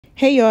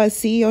Hey y'all, it's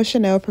CEO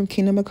Chanel from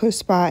Kingdom of Kush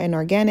Spa and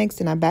Organics,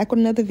 and I'm back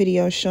with another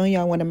video showing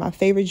y'all one of my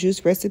favorite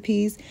juice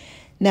recipes.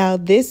 Now,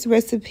 this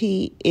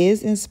recipe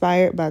is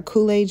inspired by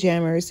Kool-Aid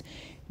Jammers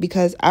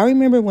because I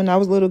remember when I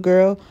was a little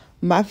girl,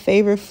 my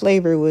favorite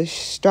flavor was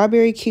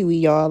strawberry kiwi,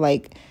 y'all.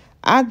 Like,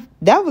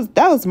 that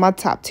was my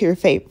top tier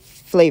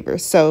flavor.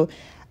 So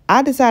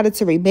I decided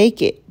to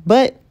remake it,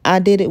 but I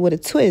did it with a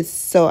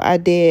twist. So I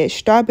did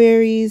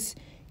strawberries,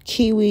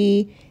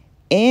 kiwi,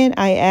 and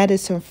I added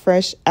some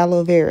fresh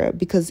aloe vera,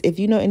 because if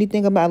you know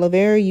anything about aloe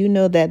vera, you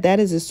know that that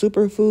is a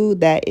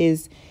superfood that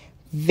is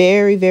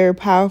very, very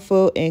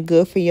powerful and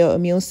good for your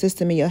immune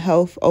system and your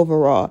health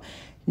overall.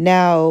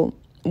 Now,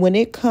 when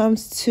it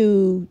comes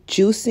to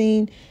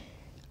juicing,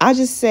 I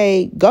just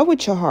say go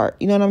with your heart.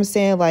 You know what I'm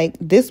saying? Like,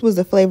 this was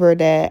a flavor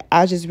that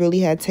I just really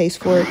had taste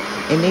for,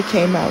 and it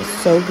came out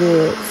so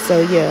good.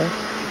 So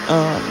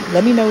yeah,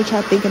 let me know what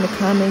y'all think in the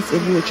comments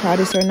if you would try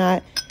this or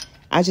not.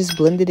 I just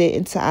blended it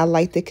until I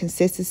like the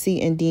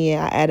consistency, and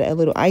then I added a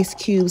little ice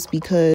cubes because